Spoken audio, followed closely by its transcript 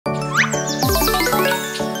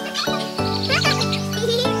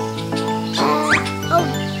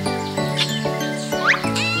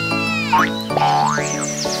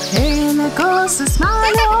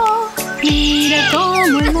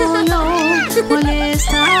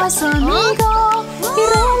su amigo y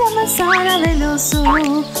roba la manzana del oso.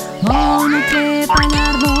 Mono trepa al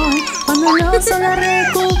árbol cuando el oso la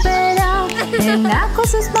recupera. El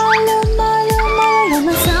acoso es malo, malo, malo. La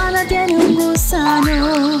manzana tiene un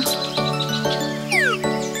gusano.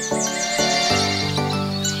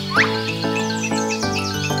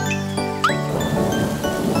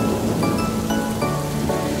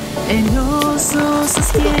 El oso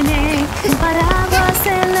sostiene un paraguas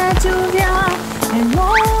en la lluvia. El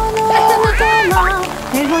mono lo toma,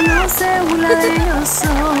 el mono se burla del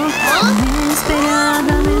oso.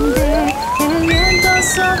 Inesperadamente el viento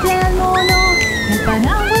sopla al mono. El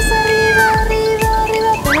paraguas arriba, arriba,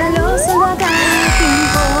 arriba, pero el oso lo agarra a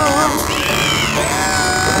tiempo.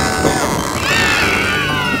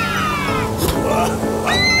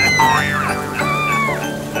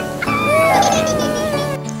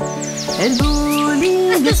 El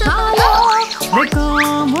bullying es malo, ve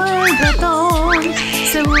como el ratón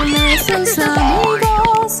se burla de sus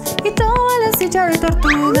amigos y toma la silla de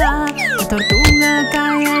tortuga. La tortuga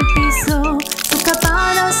cae al piso, su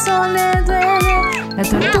caparazón le duele. La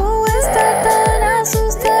tortuga está tan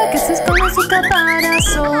asustada que se esconde en su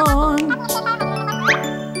caparazón.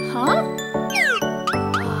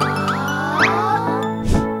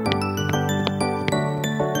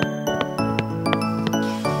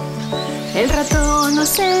 El ratón no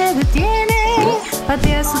se detiene,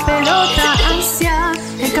 patea su pelota hacia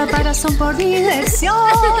el caparazón por diversión.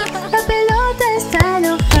 La pelota está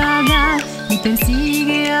enojada y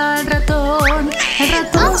persigue al ratón. El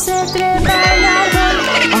ratón se trepa al árbol,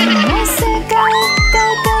 no se cae,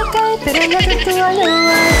 cae, cae, cae, pero la tortuga lo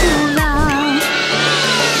ayuda.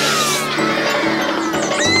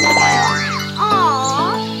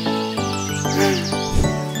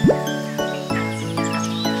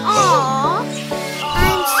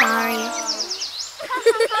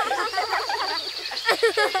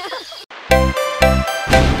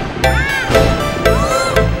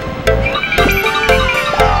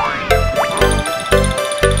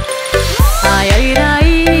 Hay alguien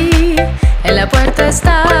ahí, en la puerta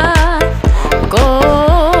está,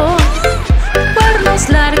 con cuernos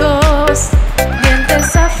largos,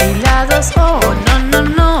 dientes afilados. Oh, no, no,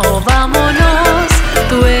 no, vámonos.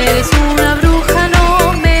 Tú eres una bruja,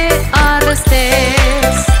 no me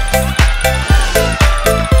arrestes.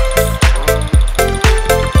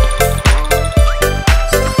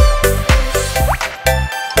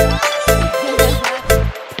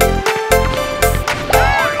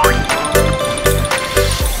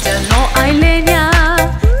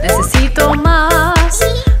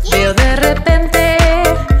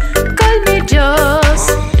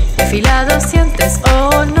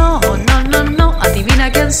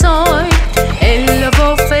 Soy el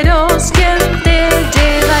lobo feroz quien te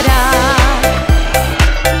llevará.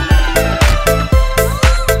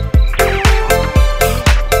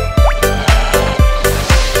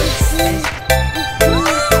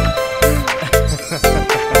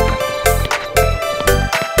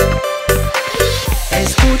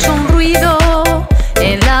 Escucho un ruido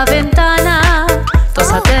en la ventana,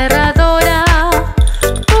 tos aterradora,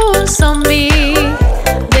 un zombie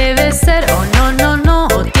debe ser. Oh, no, no, no,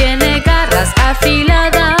 tiene garras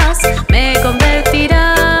afiladas, me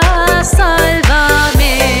convertirá,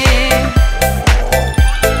 sálvame.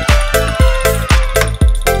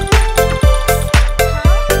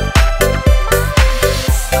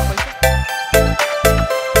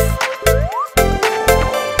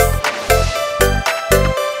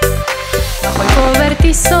 Bajo el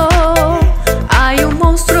cobertizo hay un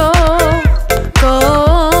monstruo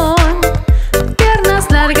con piernas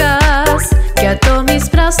largas que ató mis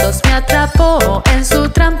brazos, me atrapó en su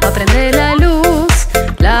trampa. Prende la luz,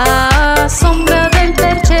 la sombra del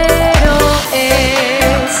perchero es.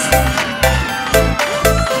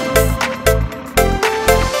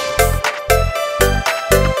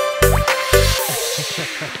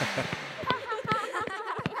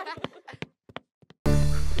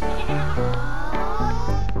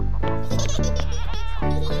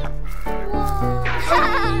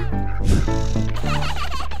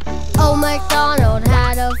 Old MacDonald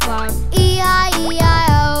had a farm,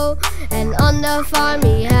 E-I-E-I-O. And on the farm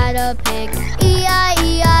he had a pig,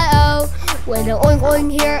 E-I-E-I-O. With an oink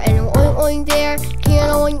oink here and an oink oink there, can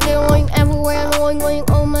oink, can oink everywhere, and oink oink.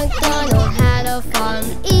 Old MacDonald had a farm,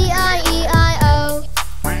 E-I-E-I-O.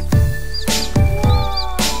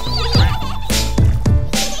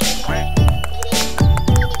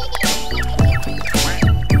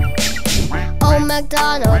 Old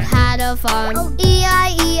MacDonald had a farm,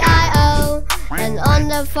 E-I-E-I-O. And on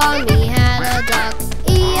the farm he had a duck,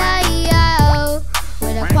 E-I-E-I-O.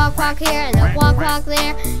 With a quack quack here and a quack quack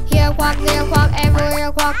there. Here quack, there quack,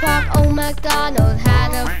 everywhere quack quack. Old MacDonald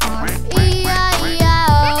had a farm.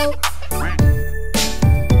 E-I-E-I-O.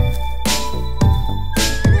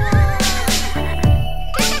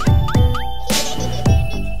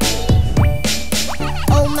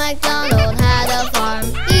 Old MacDonald had a farm.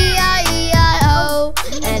 E-I-E-I-O.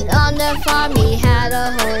 And on the farm he had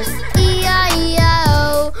a horse.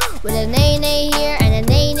 E-I-E-I-O. With a neigh-neigh here and a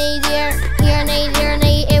neigh-neigh there. Here neigh, there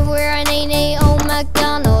neigh, everywhere a neigh-neigh. Old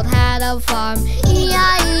MacDonald had a farm.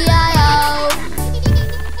 E-I-E-I-O.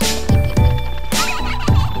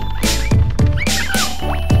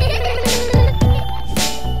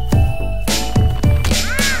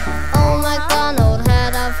 Old MacDonald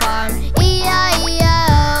had a farm.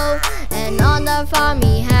 E-I-E-I-O. And on the farm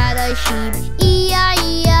he had a sheep.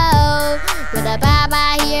 E-I-E-I-O. With a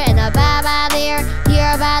ba-ba here and a ba-ba there.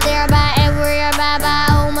 Here a ba, there a ba, everywhere a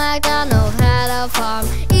ba-ba. Old MacDonald had a farm.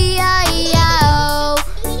 E-I-E-I-O.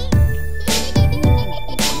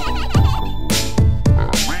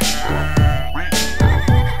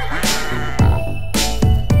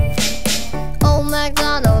 Old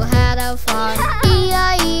MacDonald had a farm.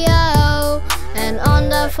 E-I-E-I-O. And on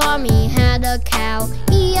the farm he had a cow.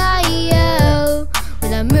 E-I-E-I-O.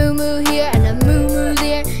 With a moo-moo here and a moo-moo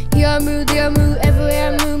there. Here a moo, there a moo,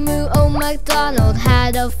 everywhere a moo-moo. Old MacDonald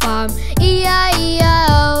had a farm.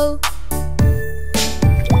 E-I-E-I-O.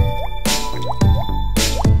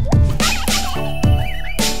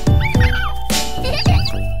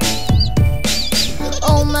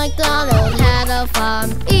 Old MacDonald had a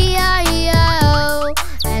farm. E-I-E-I-O.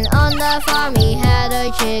 And on the farm he had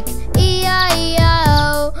a chick.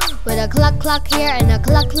 E-I-E-I-O. With a cluck cluck here and a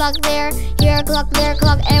cluck cluck there. Here a cluck, there a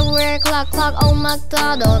cluck, everywhere a cluck cluck. Old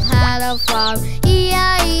MacDonald had a farm.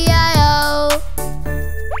 E-I-E-I-O.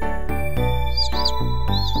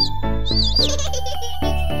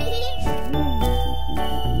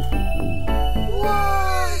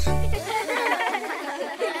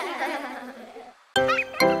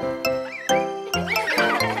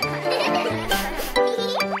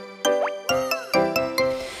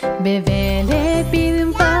 Bebé le pide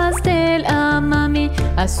un pastel a mami.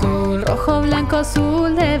 Azul, rojo, blanco,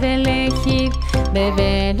 azul debe elegir.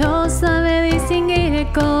 Bebé no sabe distinguir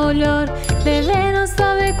el color. Bebé no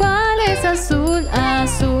sabe cuál es azul.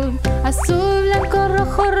 Azul, azul, blanco,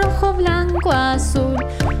 rojo, rojo, blanco, azul.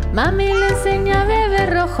 Mami le enseña a bebé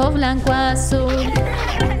rojo, blanco, azul.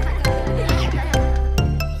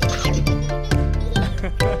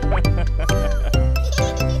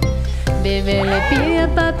 Bebé le pide a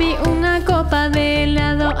papi una copa de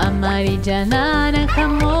helado. Amarilla, naranja,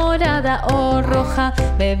 morada o roja.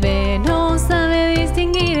 Bebé no sabe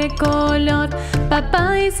distinguir el color.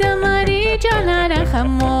 Papá dice amarillo, naranja,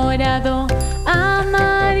 morado.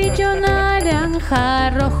 Amarillo,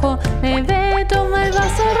 naranja, rojo. Bebé toma el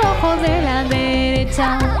vaso rojo de la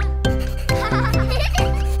derecha.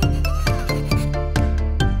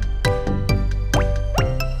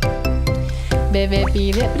 Bebé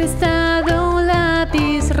pide prestado un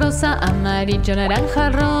lápiz rosa. Amarillo, naranja,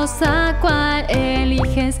 rosa, ¿cuál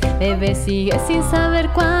eliges? Bebé sigue sin saber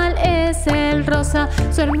cuál es el rosa.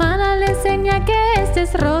 Su hermana le enseña que este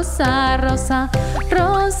es rosa, rosa.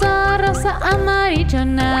 Rosa, rosa, amarillo,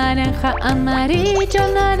 naranja. Amarillo,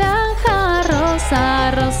 naranja,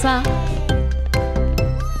 rosa, rosa.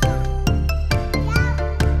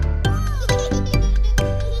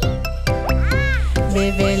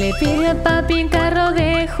 Bebé le pide a papi un carro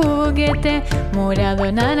de juguete. Morado,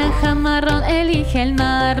 naranja, marrón, elige el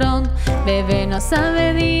marrón. Bebé no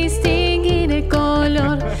sabe distinguir el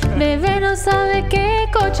color. Bebé no sabe qué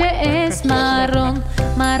coche es marrón.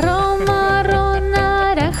 Marrón, marrón,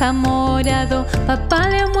 naranja, morado. Papá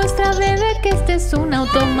le muestra a bebé que este es un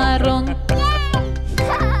auto marrón.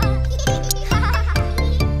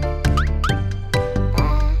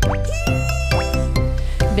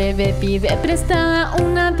 Bebé pide prestada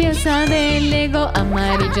una pieza de Lego.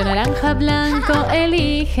 Amarillo, naranja, blanco,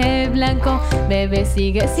 elige blanco. Bebé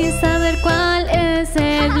sigue sin saber cuál es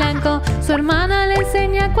el blanco. Su hermana le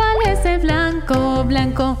enseña cuál es el blanco,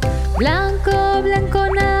 blanco. Blanco, blanco,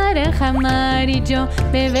 naranja, amarillo.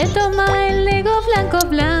 Bebé toma el Lego blanco,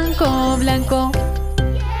 blanco, blanco.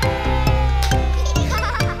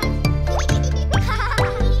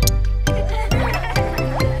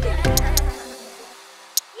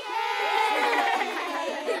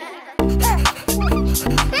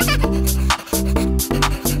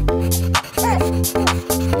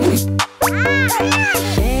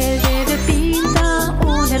 Bebé pinta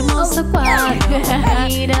un hermoso cuadro.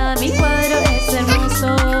 Mira, mi cuadro es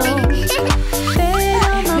hermoso. Pero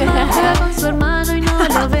mamá juega con su hermano y no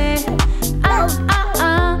lo ve. Ah, ah,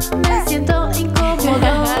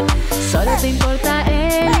 importa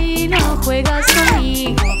él y no juegas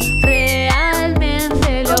conmigo.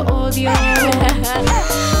 Realmente lo odio.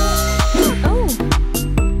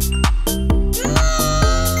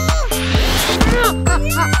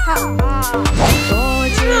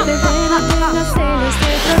 Oye, bebé, no tengas celos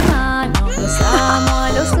de tu hermano. Los amo a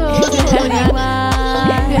los dos por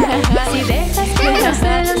igual. Si dejas que los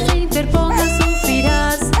celos se interpongan,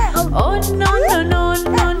 sufrirás. Oh, no, no, no,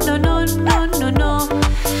 no, no, no, no, no, no.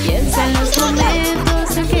 Piensa en los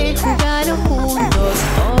momentos en que jugaron juntos.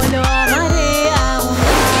 Oh, lo amaré aún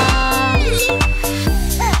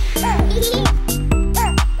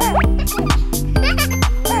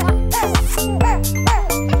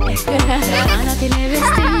Ana tiene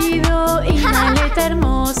vestido y maleta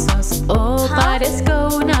hermosos. Oh,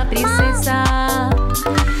 parezco una princesa.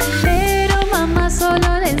 Pero mamá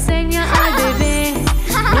solo le enseña al bebé.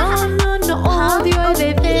 No, no, no, odio al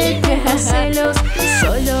bebé. Tengo celos.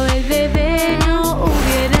 Solo el bebé no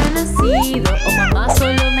hubiera nacido. Oh, mamá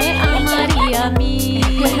solo me amaría a mí.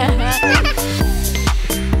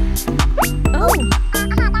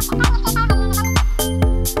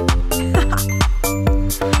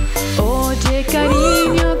 Oye,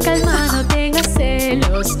 cariño, calma, no tengas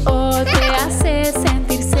celos. O te hace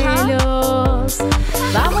sentir celos.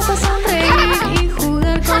 Vamos a sonreír y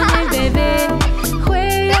jugar con el bebé.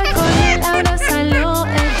 Juega con él, abrázalo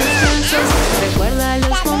en tus brazos. Recuerda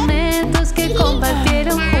los momentos que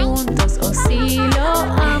compartieron juntos. O si lo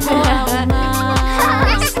amo aún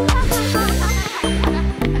más.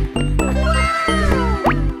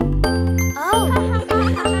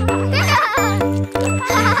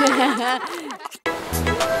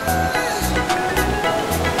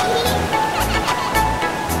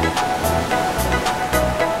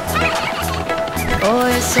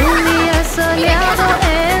 Hoy es un día soleado,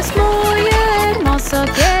 es muy hermoso.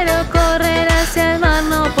 Quiero correr hacia el mar,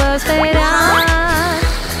 no puedo esperar.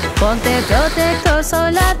 Ponte protector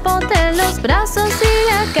solar, ponte en los brazos y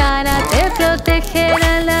la cara. Te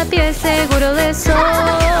protegerá la piel, seguro del sol.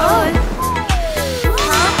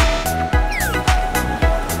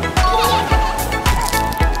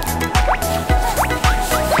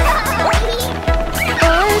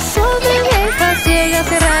 Hoy sol me deja ciega,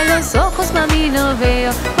 cierra los ojos, mami, no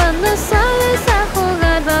veo. Cuando sales a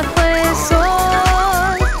jugar bajo el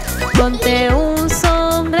sol, ponte un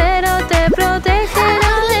sombrero, te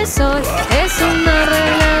protegerá del sol. Es una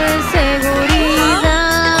regla de seguridad.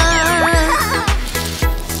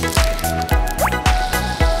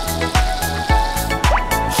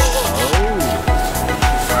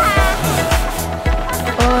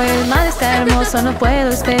 Oh, el mar está hermoso, no puedo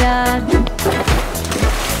esperar.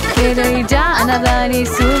 Quiero ir ya a nadar y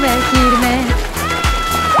sumergirme.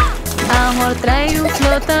 Amor, trae un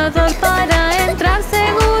flotador para entrar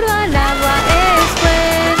seguro al agua. Es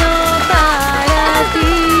bueno para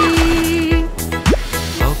ti.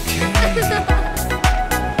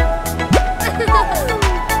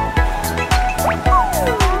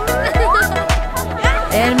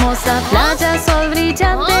 Hermosa playa, sol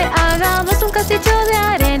brillante. Hagamos un castillo de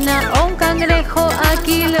arena o un cangrejo.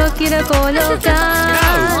 Aquí lo quiero colocar.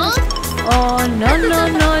 Oh, no, no,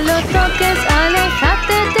 no lo toques,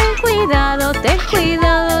 aléjate, ten cuidado, te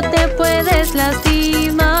puedes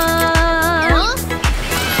lastimar.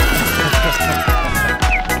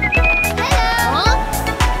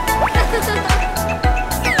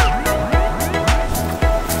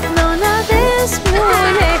 No nades muy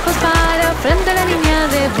lejos para frente a la niña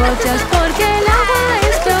de bochas, porque el agua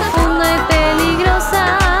es profunda y peligrosa.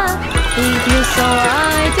 Incluso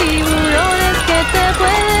hay tiburones que te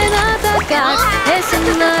pueden atacar. Es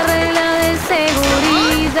una regla de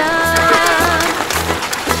seguridad.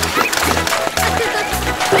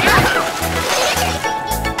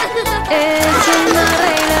 Es una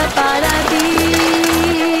regla para ti.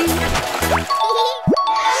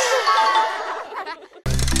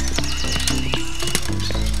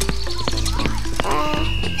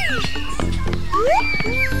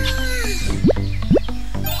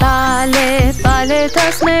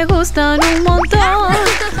 Paletas me gustan un montón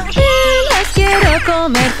y las quiero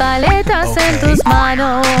comer. Paletas en tus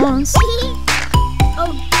manos.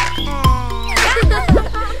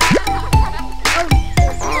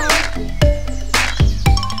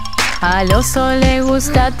 Al oso le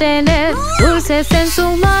gusta tener dulces en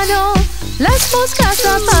su mano. Las moscas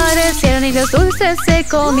aparecieron y los dulces se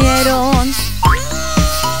comieron.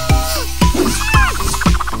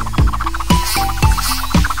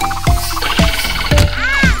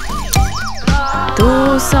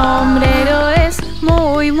 Tu sombrero es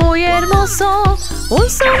muy, muy hermoso. Un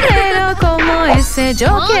sombrero como ese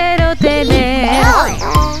yo quiero tener.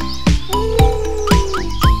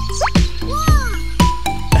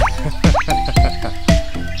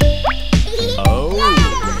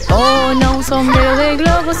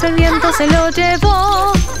 veamos, el viento se lo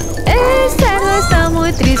llevó. El cerdo está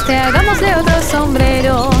muy triste, hagámosle otro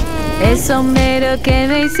sombrero. El sombrero que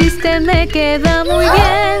me hiciste me queda muy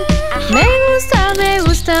bien. Me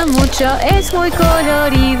gusta mucho, es muy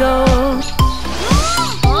colorido.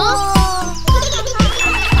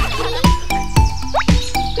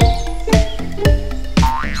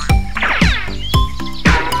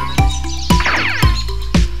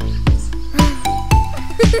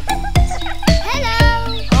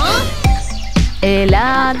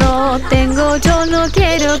 Helado tengo, yo no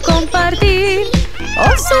quiero compartir.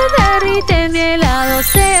 O se derrite mi helado,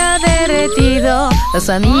 se ha derretido. Los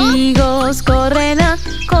amigos corren a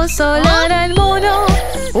consolar al mono.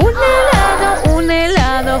 Un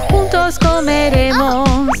helado, juntos comeremos.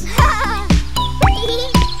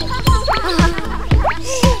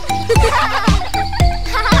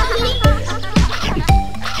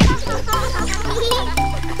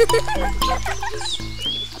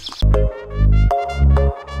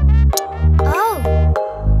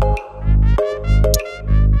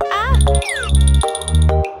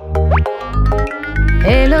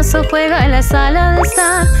 El oso juega en la sala de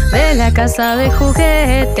estar de la casa de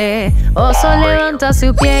juguete. Oso levanta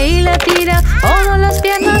su pie y la tira. Oh, no, las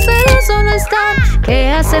piernas del oso no están.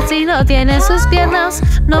 ¿Qué hace si no tiene sus piernas?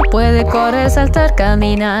 No puede correr, saltar,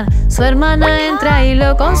 caminar. Su hermana entra y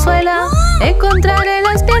lo consuela. Encontraré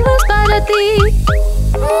las piernas para ti.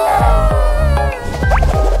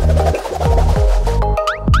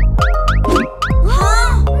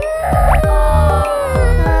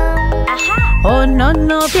 Oh,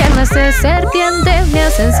 no, piernas de serpiente me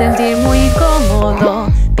hacen sentir muy cómodo.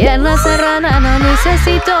 Piernas de rana no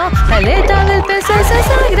necesito, la aleta del pez es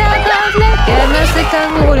agradable. Piernas de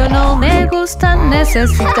canguro no me gustan,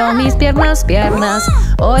 necesito mis piernas.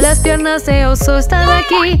 Oh, las piernas de oso están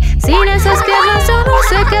aquí, sin esas piernas yo no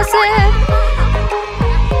sé qué hacer.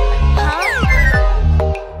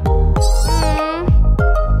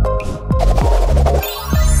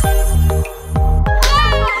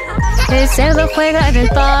 El cerdo juega en el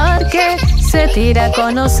parque, se tira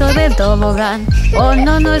con oso del tobogán. Oh,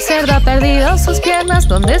 no, el cerdo ha perdido sus piernas.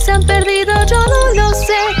 ¿Dónde se han perdido? Yo no lo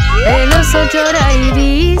sé. El oso llora y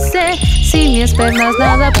dice: sin mis piernas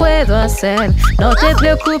nada puedo hacer. No te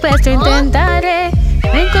preocupes, yo intentaré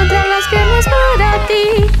encontrar las piernas para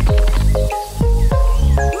ti.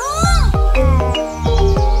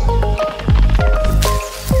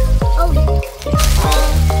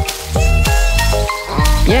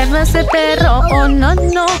 Piernas de perro, oh no.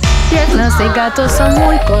 Piernas de gato son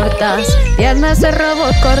muy cortas. Piernas de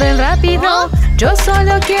robot corren rápido. Yo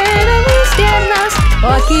solo quiero mis piernas. Oh,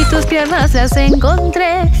 aquí tus piernas las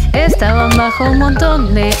encontré. Estaban bajo un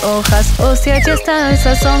montón de hojas. Oh, si allí están,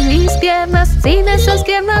 esas son mis piernas. Sin esas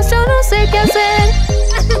piernas yo no sé qué hacer.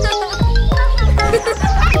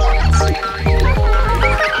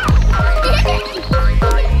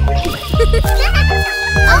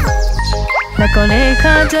 La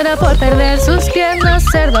coneja llora por perder sus piernas.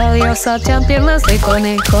 Cerdo y oso echan piernas de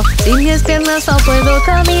conejo. Sin mis piernas no puedo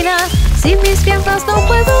caminar. Sin mis piernas no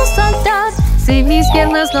puedo saltar. Sin mis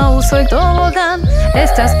piernas no uso el tobogán.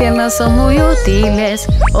 Estas piernas son muy útiles.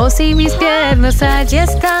 Oh, si mis piernas allí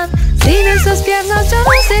están. Sin esas piernas yo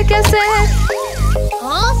no sé qué hacer.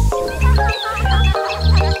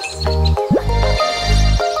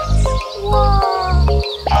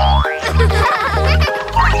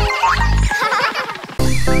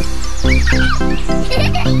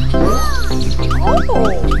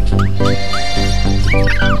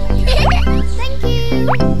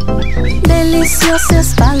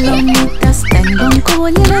 Deliciosas palomitas, tengo un cubo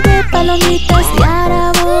lleno de palomitas y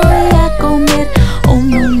ahora voy a comer. Oh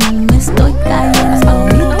no, me estoy cayendo.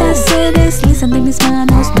 Palomitas se deslizan de mis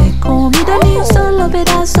manos, me he comido ni un solo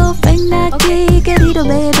pedazo. Ven aquí, querido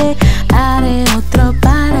bebé, haré otro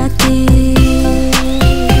para ti.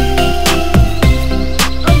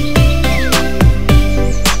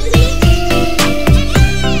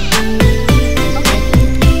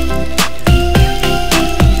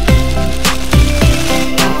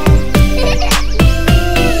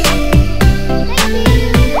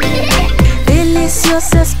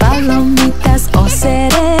 Palomitas, o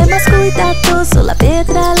seré más cuidadoso. La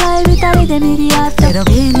piedra la evitaré de mi día, pero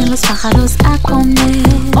vienen los pájaros a comer.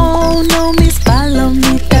 Oh no, mis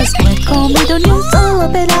palomitas, no he comido ni un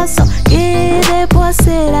solo pedazo. ¿Qué debo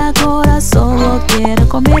hacer ahora? Solo quiero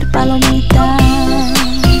comer palomitas.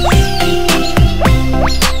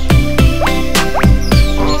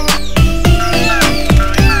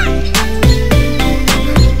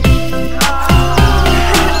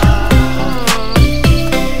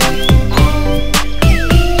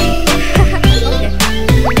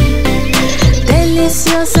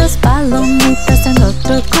 deliciosas palomitas. Tengo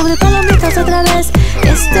otro cubo de palomitas otra vez.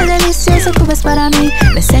 Este delicioso cubo es para mí.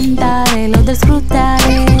 Me sentaré, lo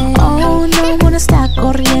disfrutaré. Oh no, uno está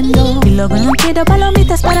corriendo y luego no quiero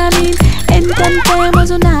palomitas para mí.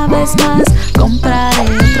 Intentemos una vez más. Compraré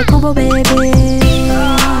otro cubo, bebé.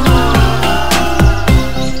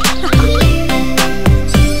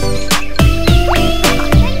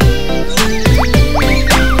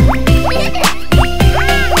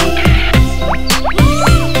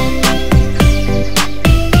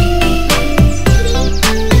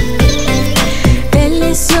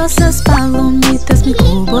 Deliciosas palomitas, mi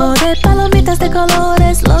cubo de palomitas de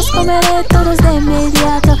colores. Los comeré todos de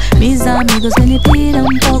inmediato. Mis amigos ven y piden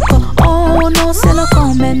un poco. Oh, no se lo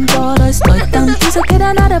comen todo. Estoy tan triste que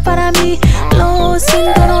era nada para mí. Lo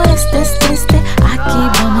siento, no estés triste.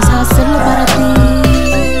 Aquí vamos a hacerlo para ti.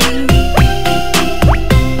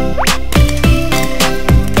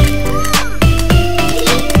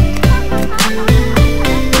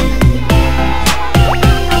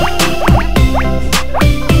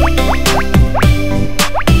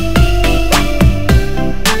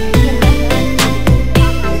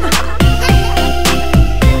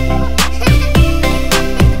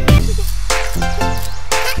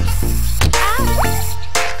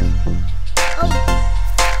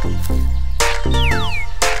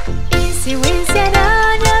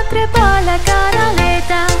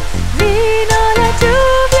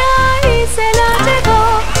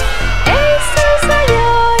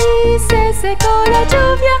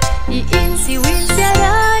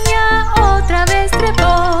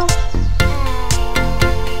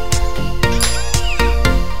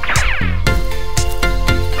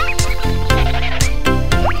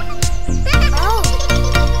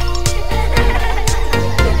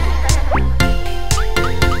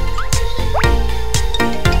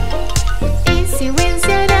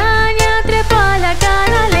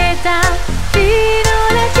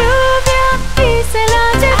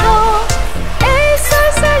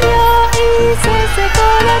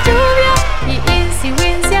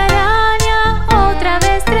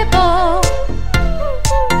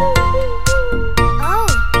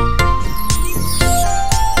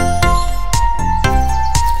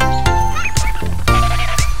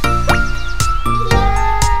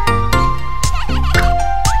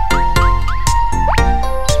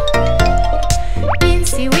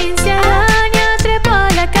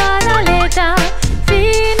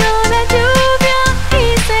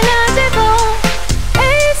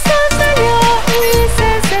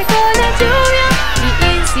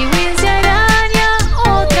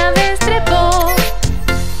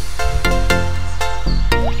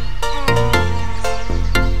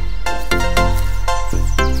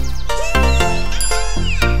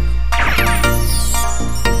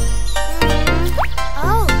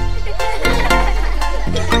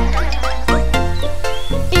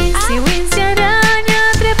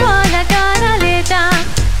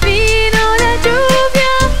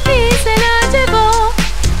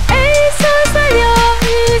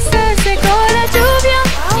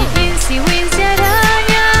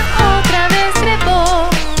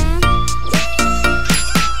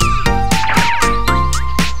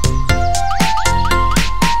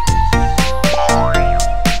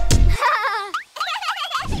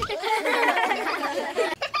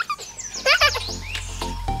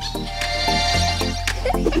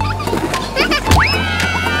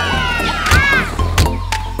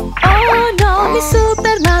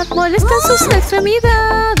 Molestan sus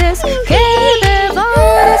extremidades. ¿Qué debo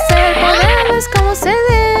hacer? Ponerles como se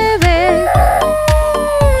debe.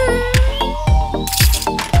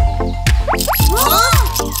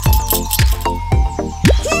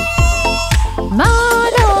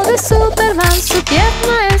 Mano de Superman, su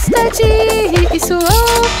pierna está allí y su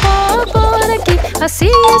ojo por aquí. Así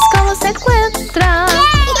es como se encuentra.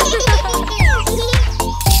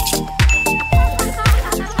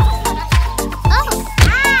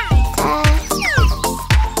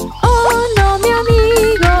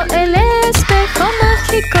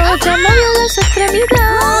 Ya movió las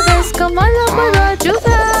extremidades, ¿cómo lo puedo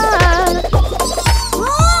ayudar?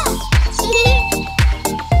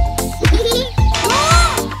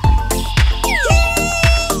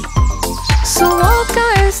 Su boca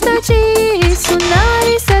está allí, su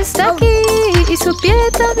nariz está aquí y su pie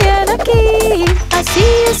también aquí. Así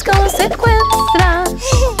es como se encuentra.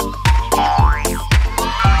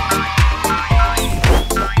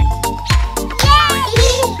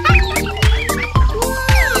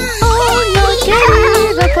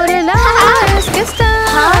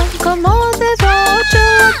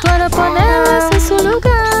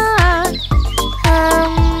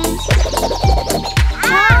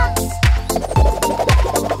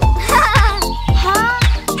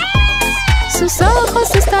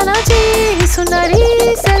 Su nariz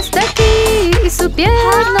está aquí y su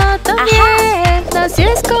pierna también. Así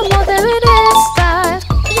es como debería estar.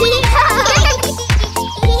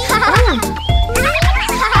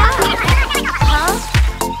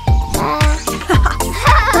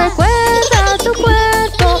 Recuerda tu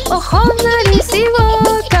cuerpo, ojo, nariz y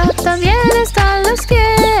boca. También están los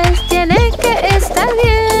pies, tienen que estar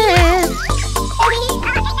bien.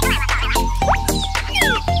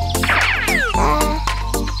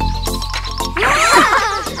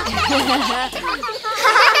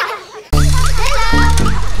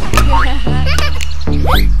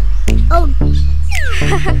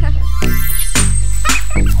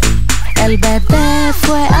 El bebé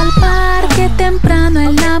fue al parque temprano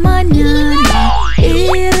en la mañana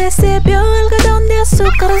y recibió algodón de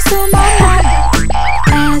azúcar de su mamá.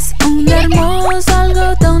 Es un hermoso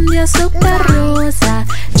algodón de azúcar rosa.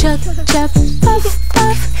 Chop, chop, puff,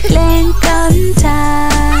 puff, le encanta.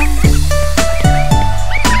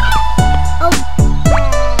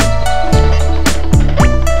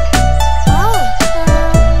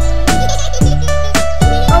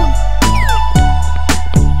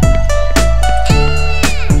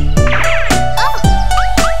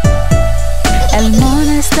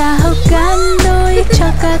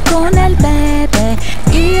 Con el bebé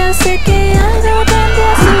y hace que algodón de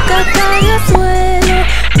azúcar caiga al suelo.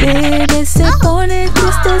 Bebé se pone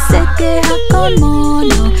triste, se queja con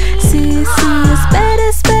mono. Sí, sí, espera,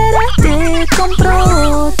 espera, te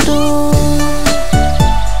compro otro.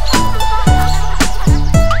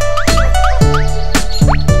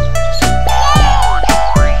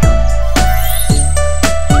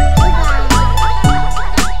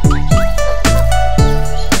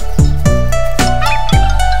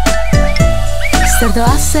 Cerdo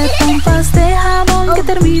hace pompas de jamón que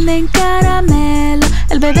termina en caramelo.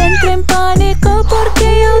 El bebé entra en pánico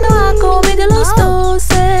porque ya no ha comido los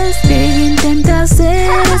dulces. Bebé intenta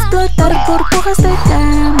hacer explotar burbujas de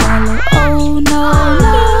caramelo. Oh no,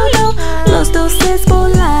 no, no, los dulces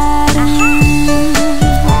volaron.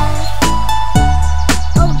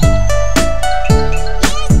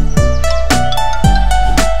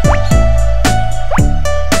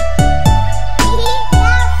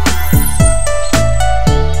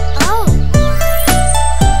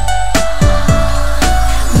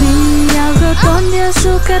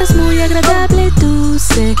 Es muy agradable y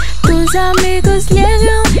dulce. Tus amigos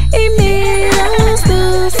llegan y miran los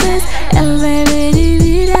dulces. El bebé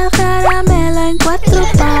divide el caramelo en 4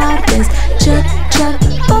 partes. Chop, chop,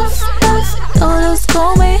 puff, puff, todos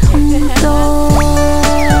comen juntos.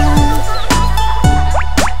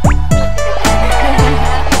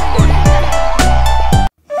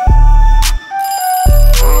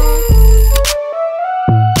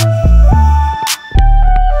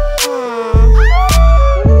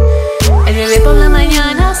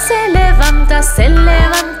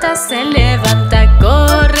 Se levanta,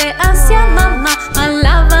 corre hacia mamá,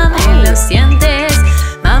 lávame los dientes.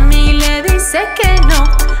 Mami le dice que no,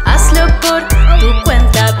 hazlo por tu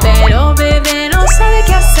cuenta. Pero bebé no sabe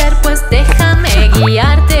qué hacer, pues déjame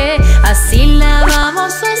guiarte. Así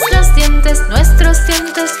lavamos nuestros dientes, nuestros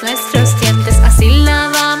dientes, nuestros dientes. Así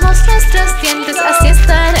lavamos nuestros dientes, así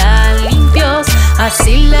estarán limpios.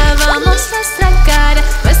 Así lavamos nuestra cara,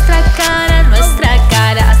 nuestra cara, nuestra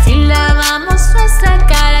cara. Así lavamos nuestra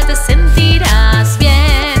cara, te sentirás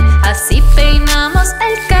bien. Así peinamos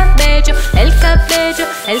el cabello, el cabello,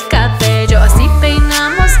 el cabello. Así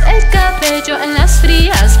peinamos el cabello en las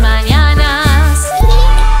frías mañanas.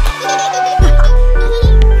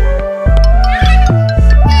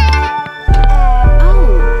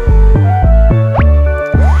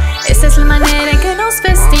 Esta es la manera en que nos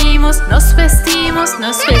vestimos, nos vestimos,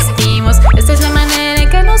 nos vestimos. Esta es la manera en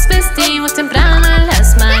que nos vestimos temprano en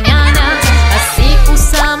las mañanas. Así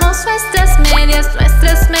usamos nuestras medias,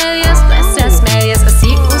 nuestras medias, nuestras medias.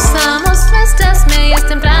 Así usamos nuestras medias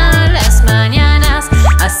temprano en las mañanas.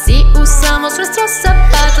 Así usamos nuestros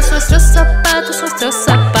zapatos, nuestros zapatos, nuestros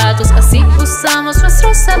zapatos. Así usamos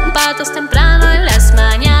nuestros zapatos temprano en las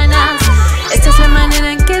mañanas. Esta es la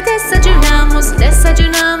manera en que desayunamos,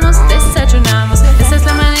 desayunamos, desayunamos. Esta es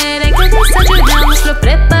la manera en que desayunamos, lo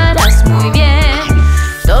preparas muy bien.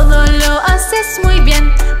 Todo lo haces muy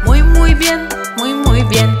bien, muy, muy bien, muy, muy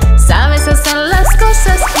bien. Sabes hacer las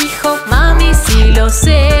cosas, hijo, mami, sí lo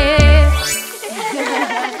sé.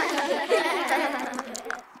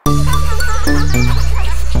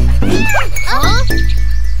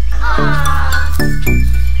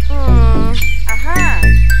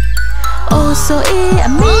 Oso y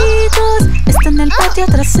amigos están en el patio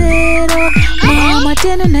trasero. Mamá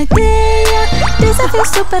tiene una idea, desafío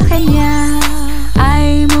súper genial.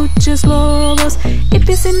 Hay muchas muchos globos y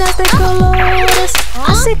piscinas de colores.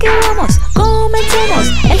 Así que vamos, comencemos,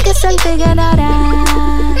 el que salte ganará.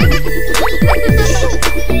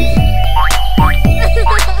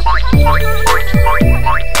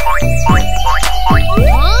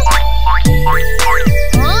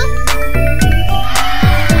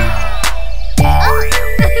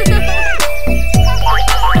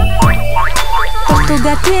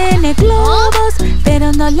 Tortuga tiene globos,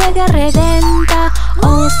 pero no llega redenta.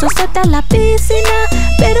 Oso salta a la piscina,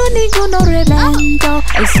 pero ninguno reventó.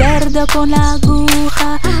 El cerdo con la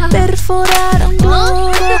aguja perforar un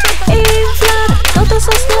globo e inflar todos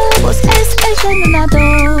los globos es el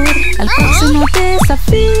ganador. Al próximo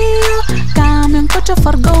desafío, camión, coche,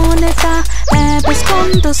 furgoneta, bebés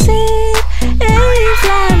conducir e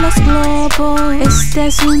inflar los globos. Este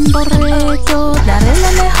es un buen reto, daré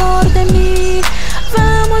lo mejor de mí.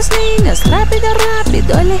 Vamos niños, rápido,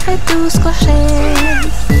 rápido, elige tus coches.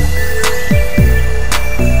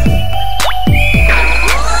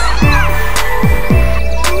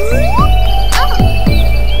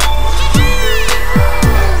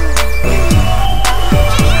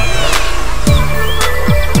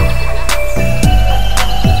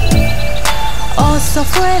 Oso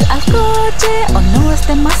fue al coche, oh no es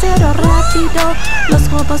demasiado rápido. Los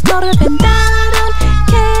globos no reventaron,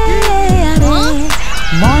 ¿qué haré?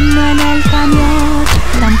 Mono en el camión,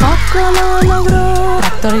 tampoco lo logró.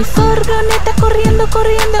 Tractor y furgoneta corriendo,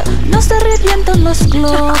 corriendo, no se revientan los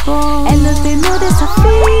globos. El último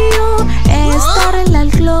desafío es darle al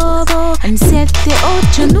globo. En 7,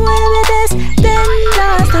 8, 9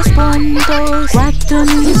 tendrás 2 puntos. 4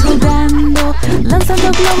 niños jugando,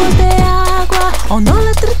 lanzando globos de agua. Oh no,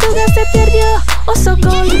 la tortuga se perdió, oso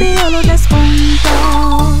golpeó los 10 puntos.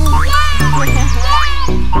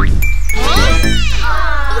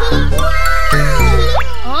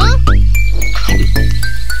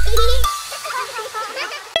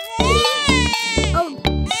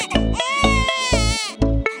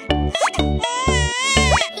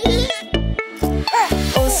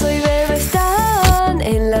 Oso y bebé están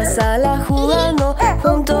en la sala jugando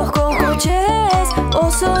juntos con coches.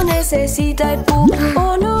 Oso necesita el pup.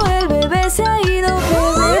 Oh no, el bebé se ha ido.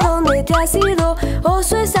 Bebé, ¿dónde te has ido?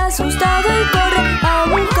 Oso está asustado y corre a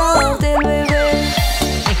buscarte el bebé.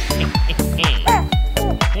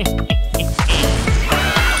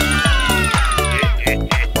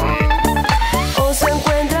 Oso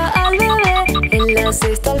encuentra al bebé en la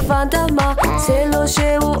cesta, el fantasma se lo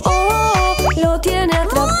llevó. Oh, lo tiene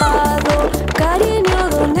atrapado. Cariño,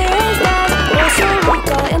 ¿dónde estás? Oso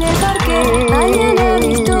busca en el parque. ¿Alguien ha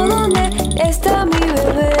visto dónde está mi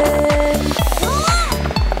bebé?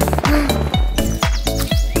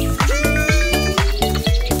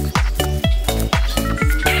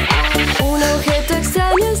 Un objeto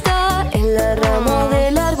extraño está en la rama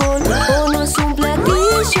del árbol. Oh, no es un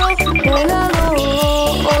platillo volador.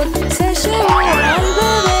 Se llevó al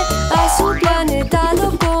bebé a su planeta,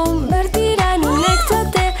 lo convertirá en un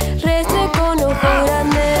extraterrestre con ojos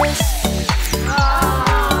grandes.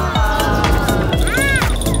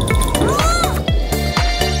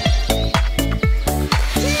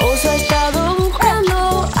 Oso ha estado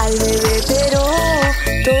buscando al bebé, pero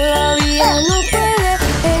todavía no puede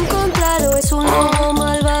encontrarlo. Es un lobo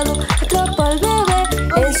malvado, atrapa al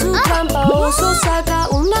bebé en su trampa. Oso saca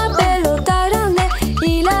una pelota grande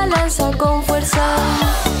y la lanza con fuerza.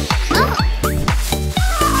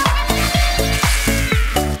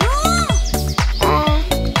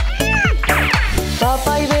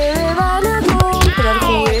 Papá y bebé van a comprar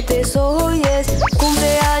juguetes hoy es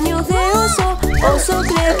cumpleaños de Oso. Oso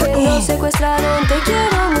cree que lo secuestraron. Te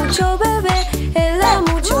quiero mucho, bebé, él da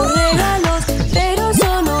muchos regalos, pero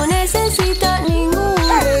Oso no necesita ningún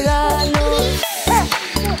regalo.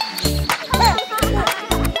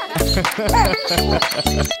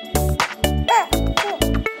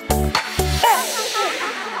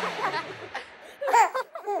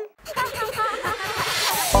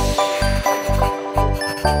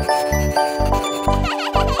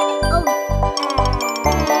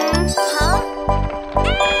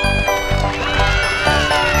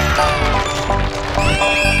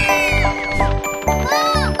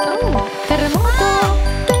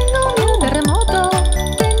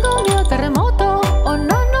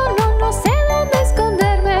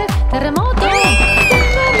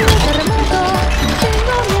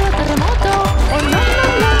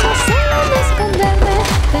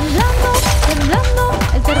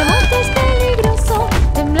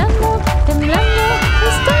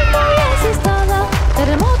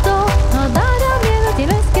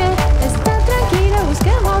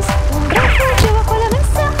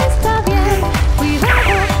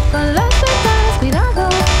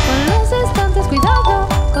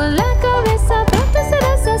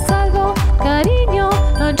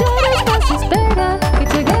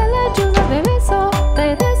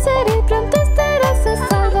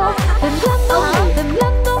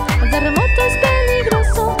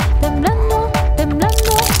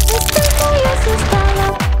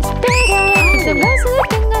 temblar se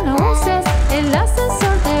detenga, no uses el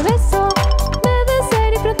ascensor de beso. Debe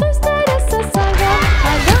ser y pronto estarás a salvo.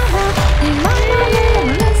 Agarra mi mano y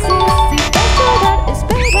no necesitas llorar.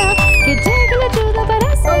 Espera que llegue la ayuda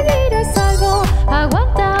para seguir a salvo.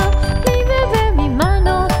 Aguanta, mi bebé, mi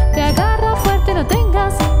mano te agarra fuerte, no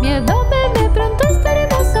tengas miedo, bebé, pronto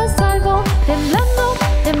estaremos a salvo. Temblando,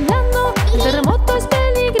 temblando, el terremoto es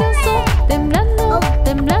peligroso. Temblando,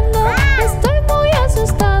 temblando, estoy muy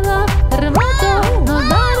asustada. Terremoto, no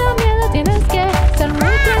dará miedo, tienes que estar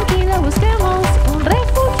muy tranquila. Busquemos un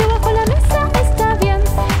refugio bajo la mesa, está bien.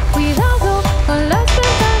 Cuidado con las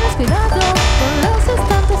ventanas, cuidado con los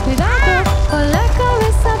estantes, cuidado con la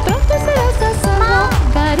cabeza, pronto serás a salvo.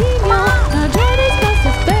 Cariño, no llores más,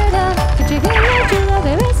 espera que llegue la ayuda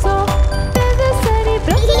de beso. Debe ser y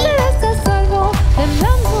pronto serás a salvo.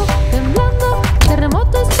 Temblando, temblando,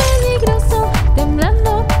 terremoto es peligroso.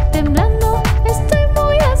 Temblando, temblando, estoy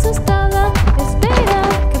muy asustada. Espera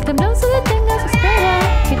que el temblor se detenga, espera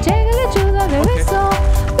que llegue la ayuda de beso.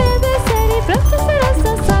 Debe ser y pronto serás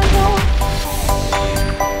a salvo.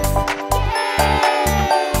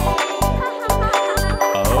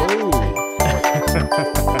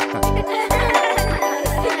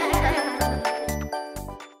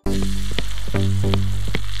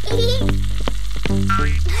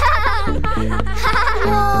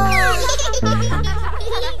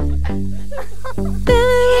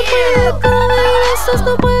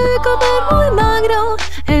 No puede comer muy magro,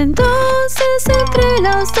 entonces entre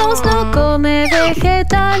los dos no come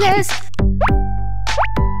vegetales.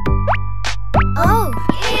 Oh,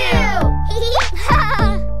 ew!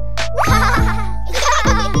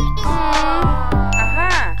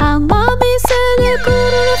 A mami se le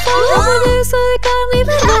ocurre una hamburguesa de carne y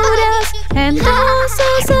verduras,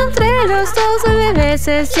 entonces entre los dos el bebé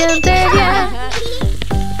se siente bien.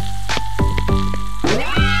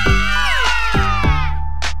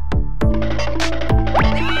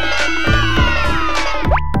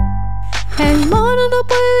 El mono no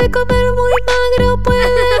puede comer muy magro,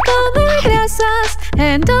 puede comer grasas,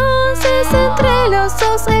 entonces entre los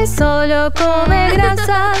dos él solo come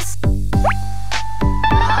grasas.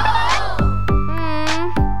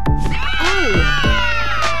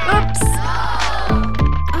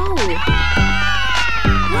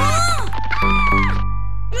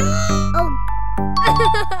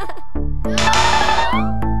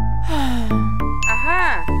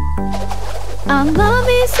 A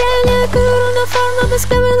mami se le ocurre una forma,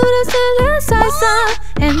 mezcla verduras en la salsa,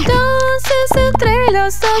 entonces entre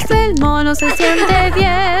los dos el mono se siente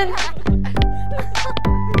bien.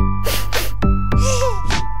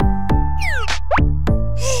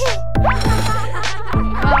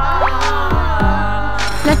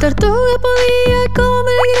 La tortuga podía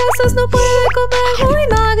comer grasas, no puede comer muy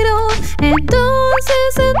magro,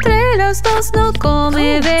 entonces entre los dos no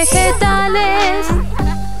come vegetales.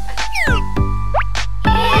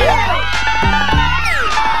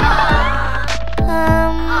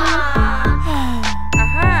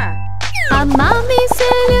 A mami se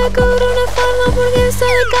le ocurre una forma, hamburguesa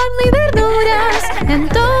de carne y verduras,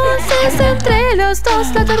 entonces entre los dos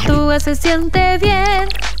la tortuga se siente bien.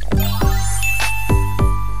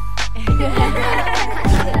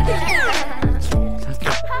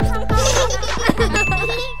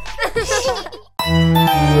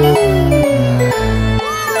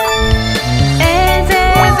 El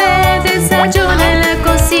bebé desayuna en la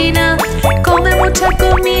cocina, come mucha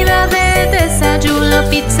comida de desayuno,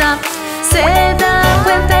 pizza. Se da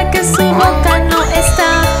cuenta que su boca no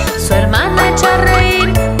está, su hermana echa a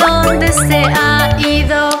reír, ¿dónde se ha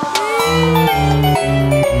ido?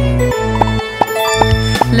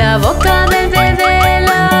 La boca del bebé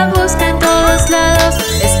la busca en todos lados,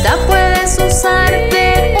 esta puedes usar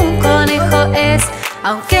de un conejo es,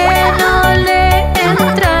 aunque no le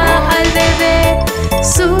entra al bebé,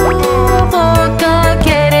 su boca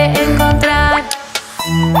quiere encontrar.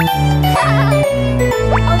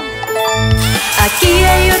 Aquí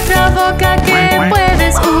hay otra boca que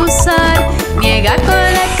puedes usar, niega con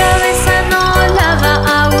la cabeza, no la va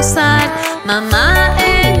a usar. Mamá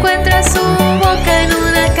encuentra su boca en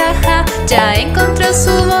una caja, ya encontró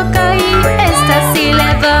su boca y esta sí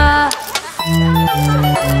le va.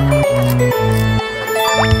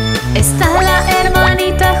 Está la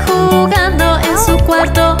hermanita jugando en su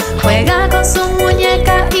cuarto, juega con su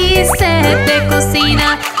muñeca y se te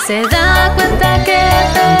cocina. Se da cuenta que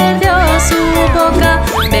perdió su boca,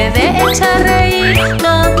 bebé echa a reír,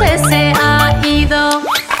 ¿dónde se ha ido?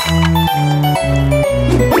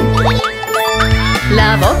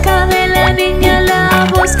 La boca de la niña la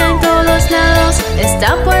busca en todos lados,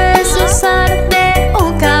 esta puedes usar de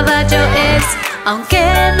un caballo es, aunque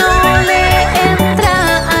no le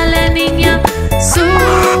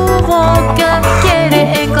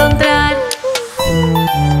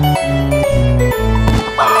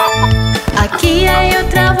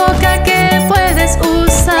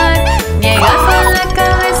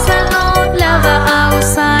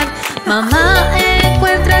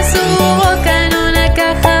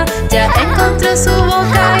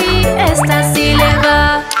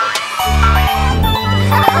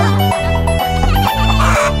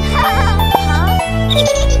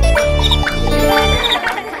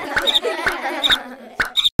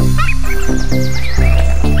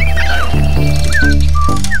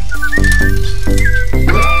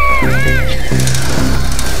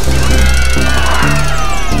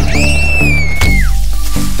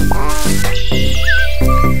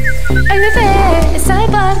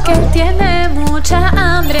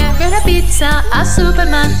avisa a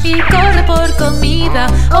Superman y corre por comida.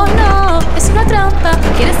 Oh no, es una trampa,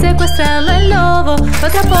 quiere secuestrarlo el lobo. Lo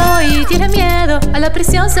atrapó y tiene miedo, a la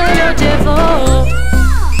prisión se lo llevó.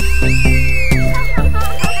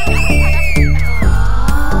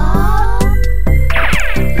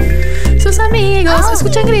 Sus amigos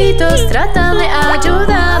escuchan gritos, tratan de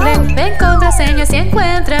ayudarle. Ven contraseñas y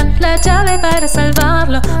encuentran la llave para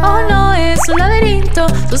salvarlo. Oh no, es un laberinto,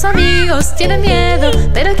 sus amigos tienen miedo,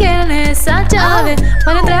 pero quieren esa llave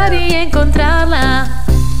para entrar y encontrarla.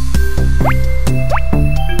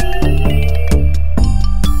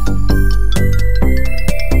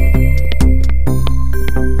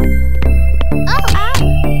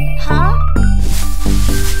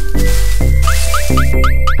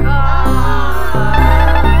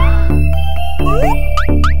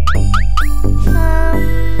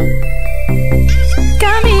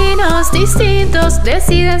 Distintos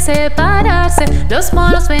deciden separarse. Los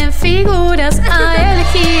monos ven figuras a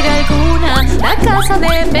elegir alguna. La casa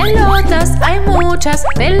de pelotas, hay muchas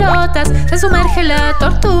pelotas. Se sumerge la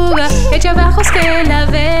tortuga, ella abajo es que la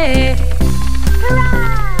ve.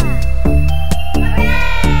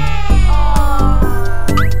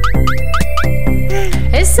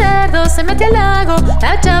 El cerdo se mete al lago,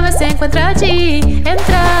 la llave se encuentra allí.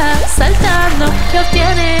 Entra saltando y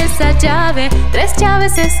obtiene esa llave. 3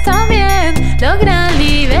 llaves están bien, logran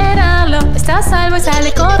liberarlo. Está a salvo y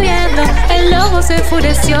sale corriendo, el lobo se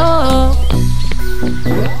enfureció.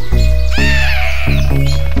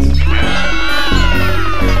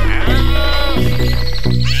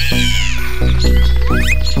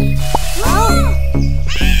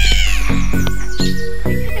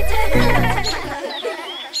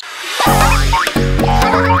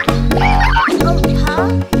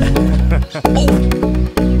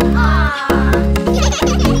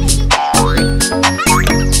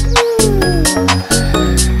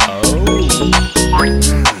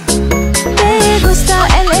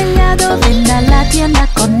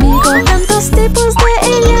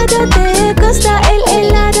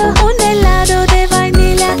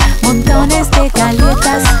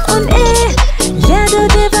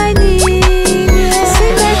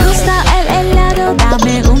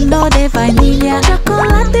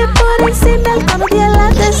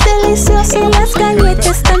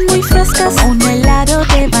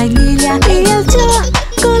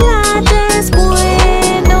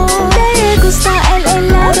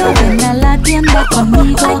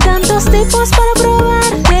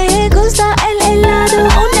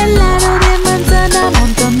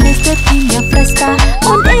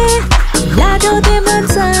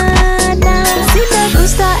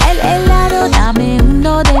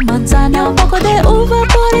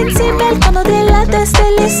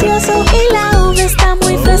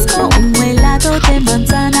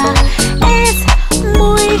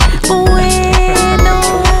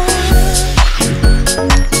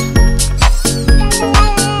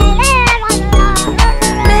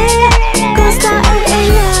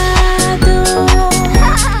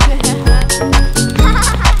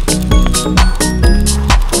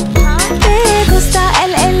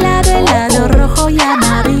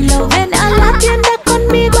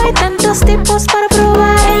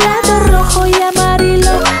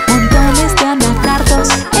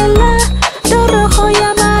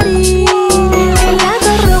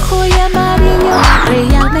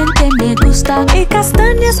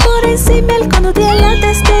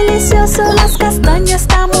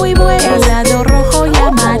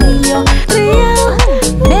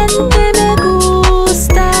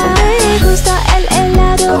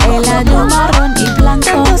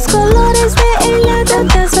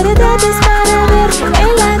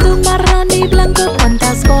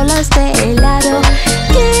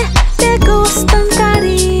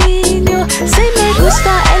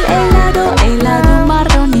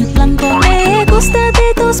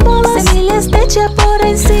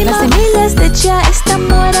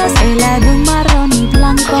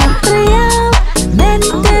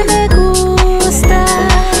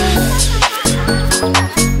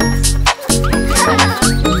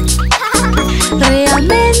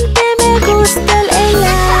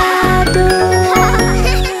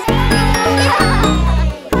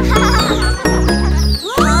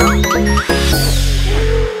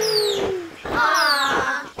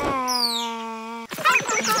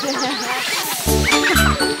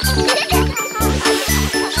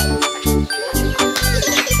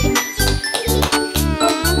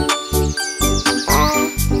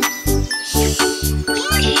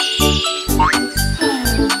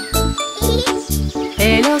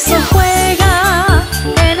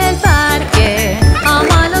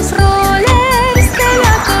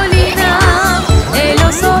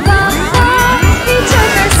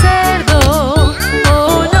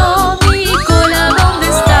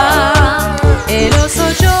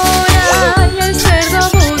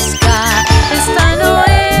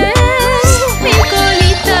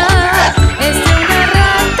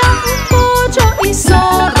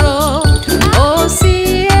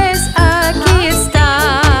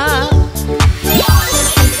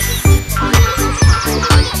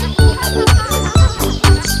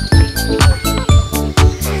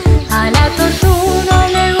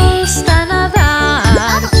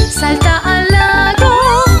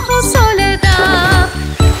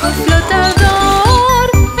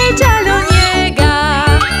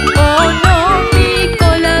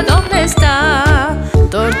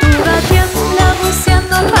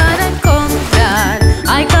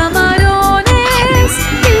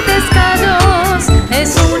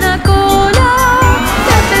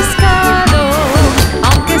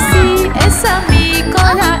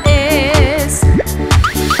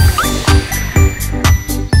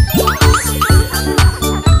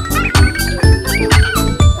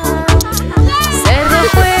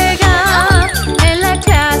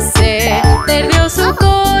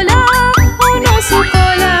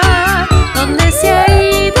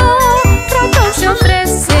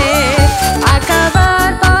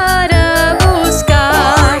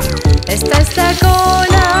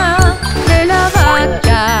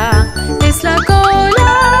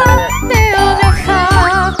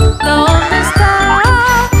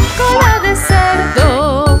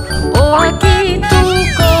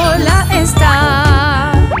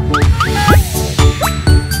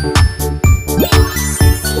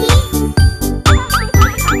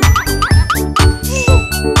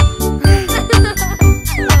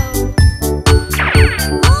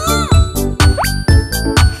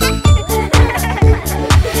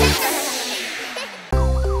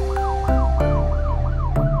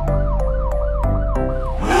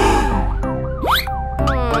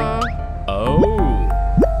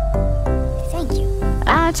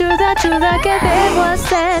 Ayuda, ayuda, ¿qué debo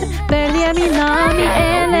hacer? Perdí a mi mami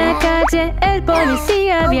en la calle. El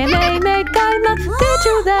policía viene y me calma. Te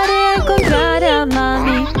ayudaré a encontrar a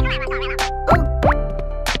mami.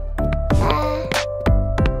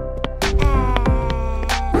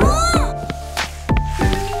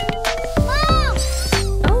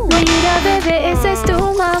 Mira, bebé, esa es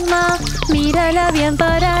tu mamá. Mírala bien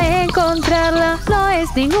para encontrarla. No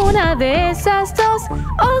es ninguna de esas dos.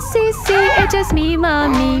 Oh, sí, sí, ella es mi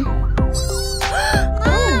mami.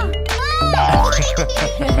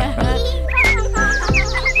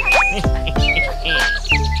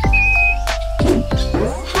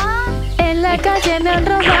 En la calle me han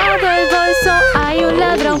robado el bolso. Hay un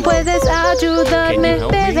ladrón, ¿puedes ayudarme?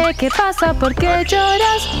 Bebé, ¿qué pasa? ¿Por qué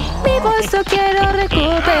lloras? Mi bolso quiero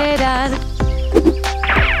recuperar.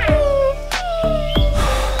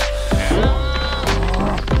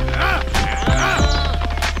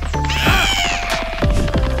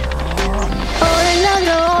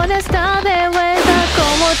 Está de vuelta.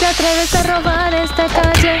 ¿Cómo te atreves a robar esta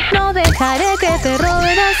calle? No dejaré que te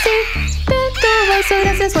roben así. Ten tu bolso,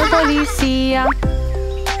 gracias por policía.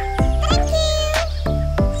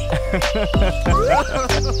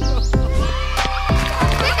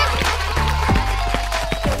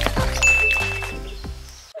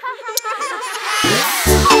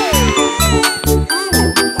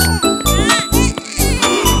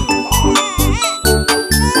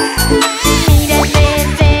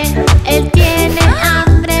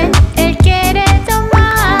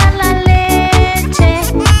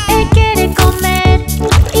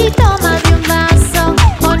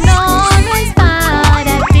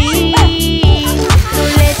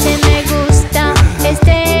 Me gusta.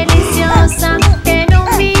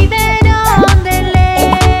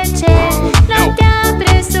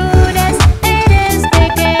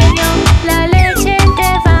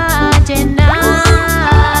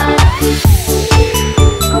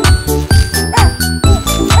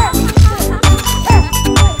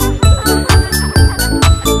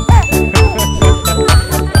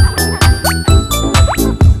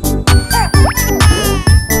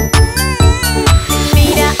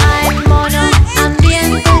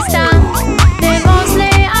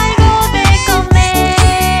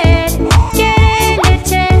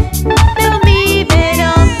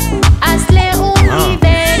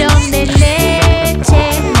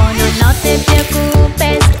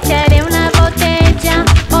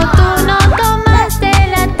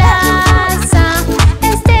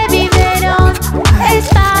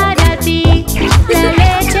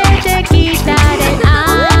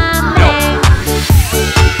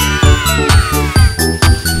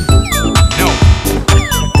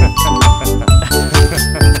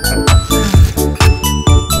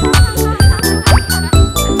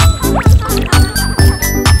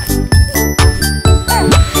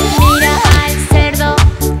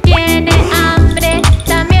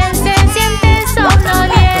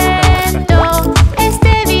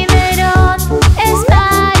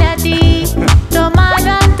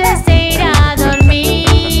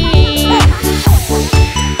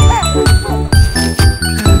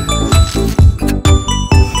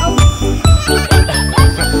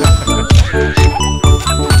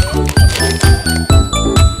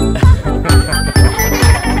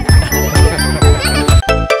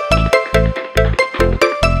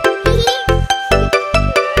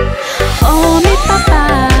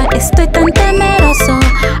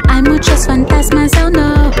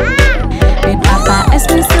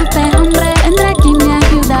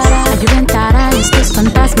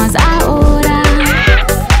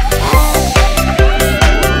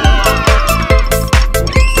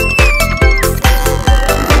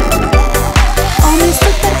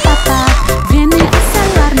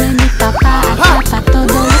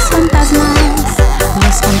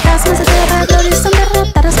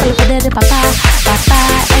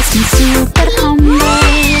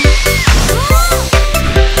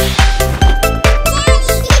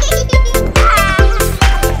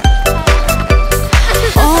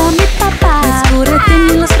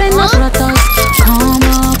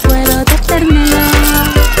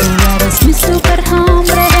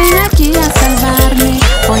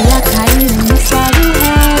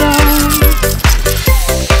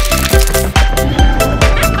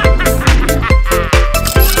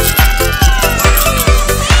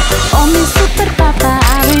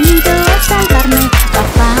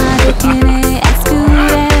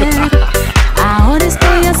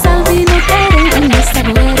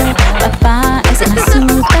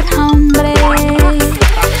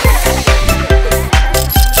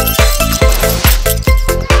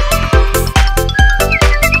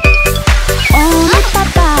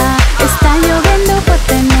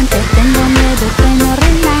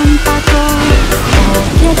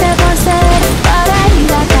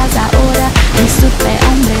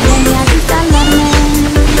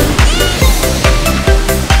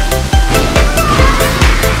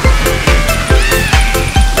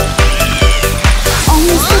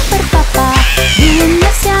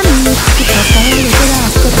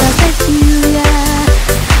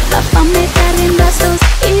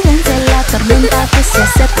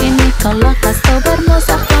 me colocas toda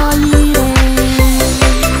hermosa Holiday.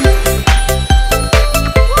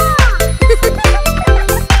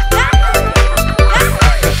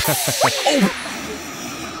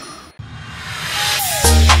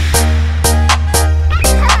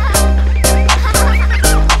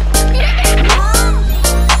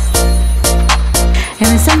 En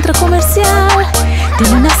el centro comercial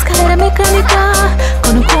tiene una escalera mecánica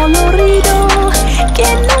con un colorido que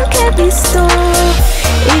nunca he visto.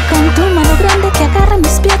 Y con tu mano grande que agarra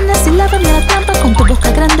mis piernas y lávame la trampa, con tu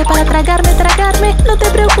boca grande para tragarme, tragarme. No te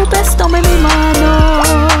preocupes, tome mi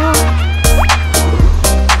mano.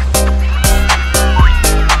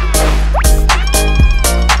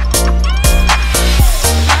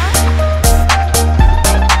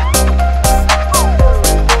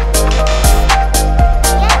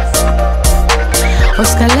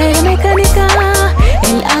 Escalera mecánica,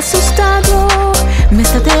 el asustado me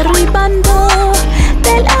está derribando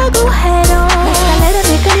del agujero. La escalera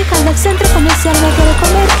mecánica del centro comercial me quiere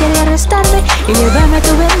comer, quiere arrestarme y llevarme a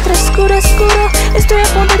tu vientre oscuro, oscuro. Estoy a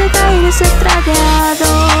punto de caer y ser tragado.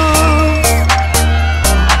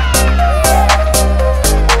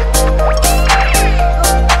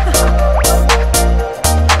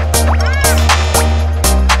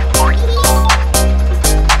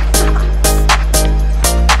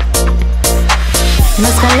 La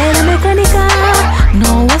escalera mecánica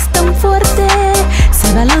no es tan fuerte,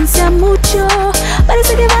 se balancea mucho,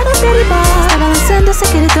 parece que va a derribar. Está balanceando, se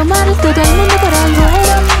quiere tomar todo el mundo por el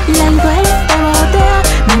vuelo. La envuelve, botea,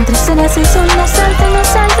 mientras en ese sol no saltes, no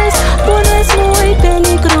saltes, bueno, es muy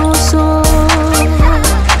peligroso.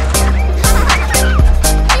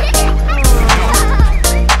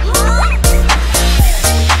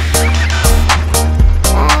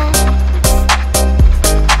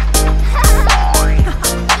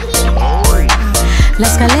 La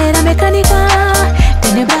escalera mecánica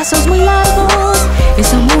tiene brazos muy largos y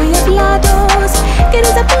son muy aflados. ¿Quieres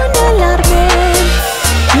apuñalarme?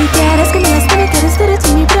 ¿Y quieres que me lastime? ¿Quieres derecho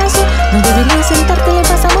en mi brazo? No deberías sentarte en el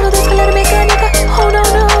pasamano de escalera mecánica. Oh no,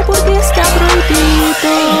 no, porque está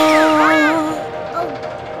prohibido.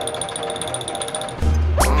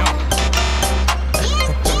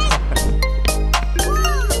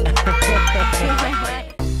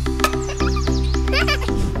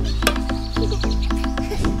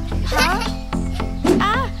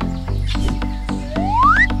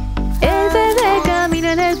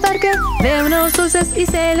 Ve unos dulces y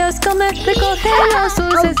se los come. Recoge los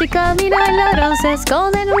dulces y camina. El ladrón se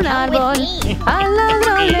esconde en un árbol. Al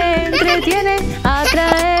ladrón le entretiene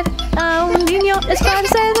atraer a un niño.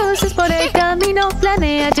 Esparce dulces por el camino.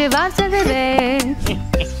 Planea llevarse al bebé.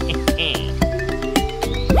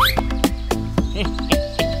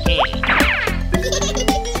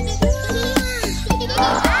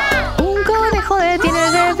 Un conejo detiene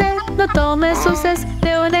al bebé. No tomes dulces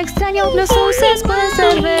de un extraño. Los dulces pueden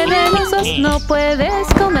ser venenosos, no puedes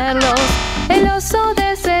comerlos. El oso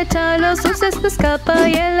desecha los dulces, escapa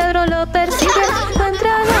y el ladrón lo persigue. Encuentra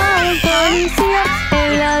a un policía,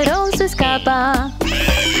 el ladrón se escapa.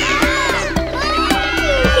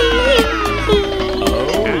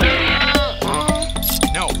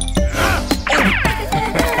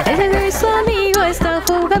 El bebé y su amigo están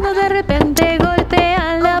jugando, de repente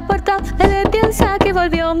golpean la puerta. El bebé piensa que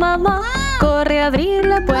volvió mamá, corre a abrir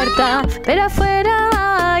la puerta, pero afuera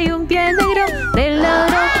hay un pie negro del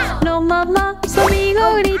ladrón. No, mamá, su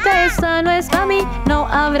amigo grita, esa no es mami, no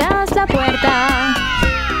abras la puerta.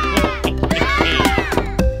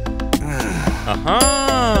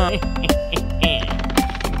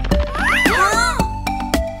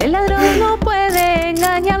 El ladrón no puede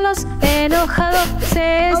engañarlos, enojado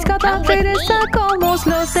se escapa, regresa con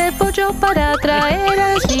muslos de pollo para atraer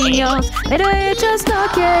a los niños. Pero ellos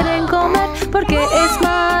no quieren comer porque es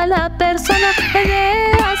mala persona. El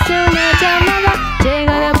bebé hace una llamada,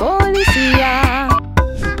 llega la policía.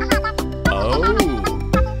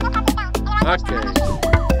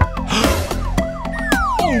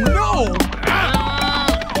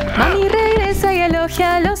 Mami regresa y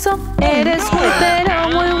elogia al oso. Eres muy pero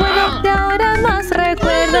muy bueno, de ahora más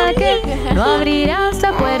recuerda que no abrirás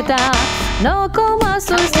la puerta. No comas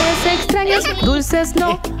dulces extraños, dulces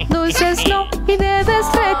no, y debes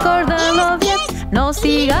recordarlo bien, no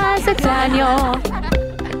sigas extraño.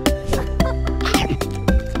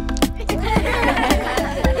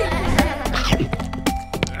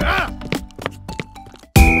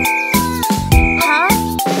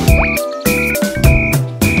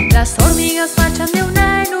 Las hormigas marchan de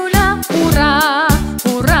una en una, hurra,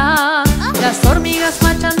 hurra. Las hormigas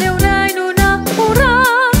marchan de una en una, hurra,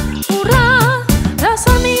 hurra. Las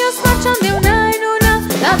hormigas marchan de una en una.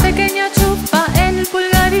 La pequeña chupa en el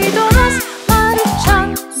pulgarito.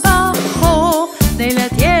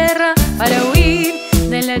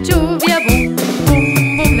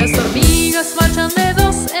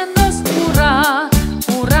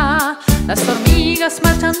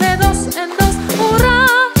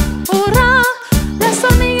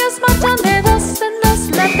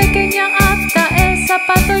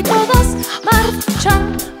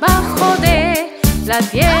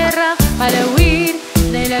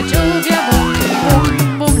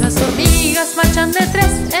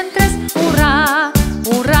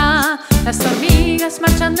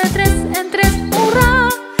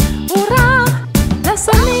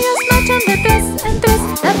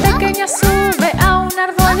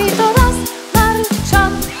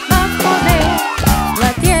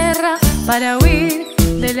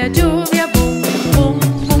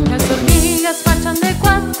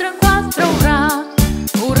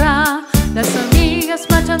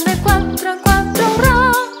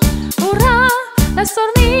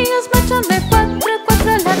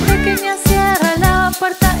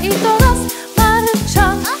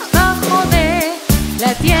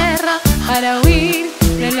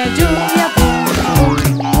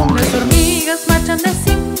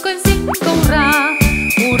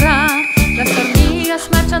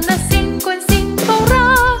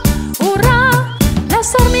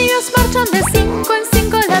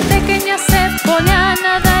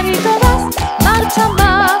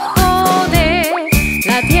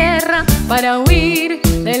 para huir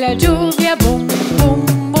de la lluvia. Bum,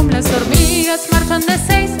 bum, bum. Las hormigas marchan de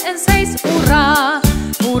 6 en 6, hurra,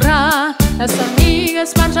 hurra. Las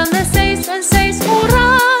hormigas marchan de 6 en 6,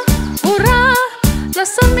 hurra, hurra.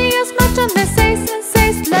 Las hormigas marchan de 6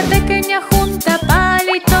 en 6, la pequeña junta